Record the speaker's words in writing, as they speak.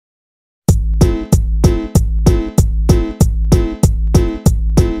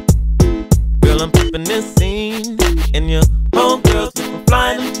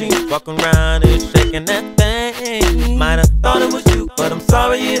walking around and shaking that thing. Might have thought it was you, but I'm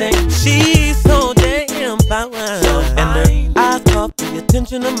sorry it ain't. She's so damn fine, and her eyes caught the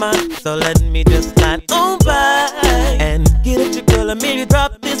attention of mine. So let me just slide on by and get at your girl and maybe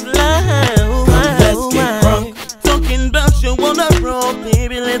drop this line. Come, let's get crunk. Talking about you on the road,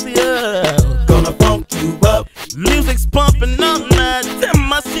 baby, let's go. Gonna funk you up. Music's pumping all night, damn,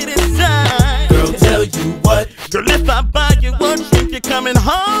 my shit is shine. Girl, tell you what, girl, if I buy you a drink, you're coming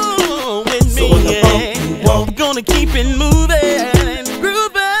home with me. So in the funk you won't. Gonna keep it moving and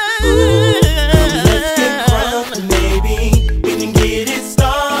grooving. Let's get crunk, baby. We can get it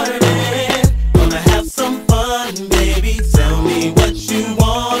started. Gonna have some fun, baby. Tell me what you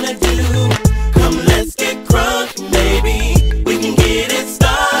wanna do. Come, let's get crunk, baby. We can get it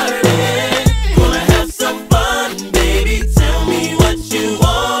started. Gonna have some fun, baby. Tell me what you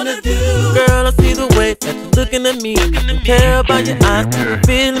wanna do. Girl, I see the way that you're looking at me. I can tell by your eyes that you're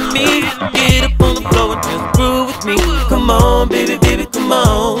feeling me. Get up on the floor and just groove with me. Come on, baby, baby, come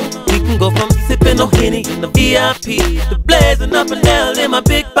on. We can go from sipping on Henny in the VIP to blazing up and down in my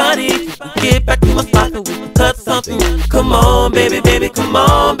big body. We get back to my spot so we can cut something. Come on, baby, baby, come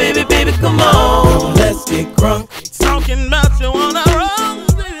on, baby, baby, come on. Let's get crunk. Talking about you on the road,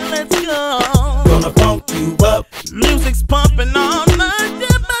 baby, let's go. Gonna funk you up. Music's pumping all night,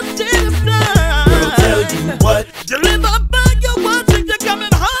 damn, my shit is done. Girl, tell you what, girl, if I buy you one drink, you're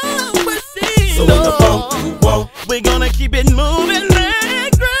coming home with me. so in the funk you won't. We're gonna keep it moving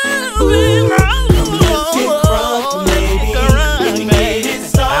and grooving. Let's get crunk, baby. We can get it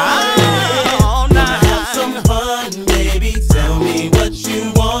started. Gonna have some fun, baby. Tell me what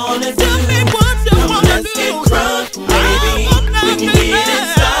you wanna do. Come, let's get crunk, baby. We can get it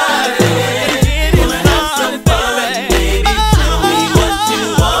started. Gonna have some fun, baby. Tell me what you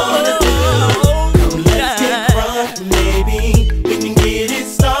wanna do. Come, let's get crunk, baby. We can get it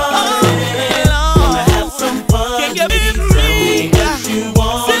started. Gonna have some fun, baby. Tell me what you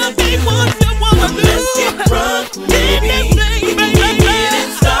wanna do. Come, let's get crunk, baby. We can get it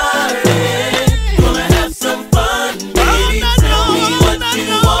started. Gonna have some fun, baby. Tell me what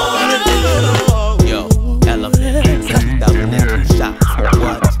you wanna do. Yo, elephant, 7,000 shots.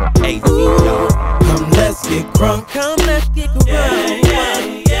 What? AC, yo. Come, let's get crunk.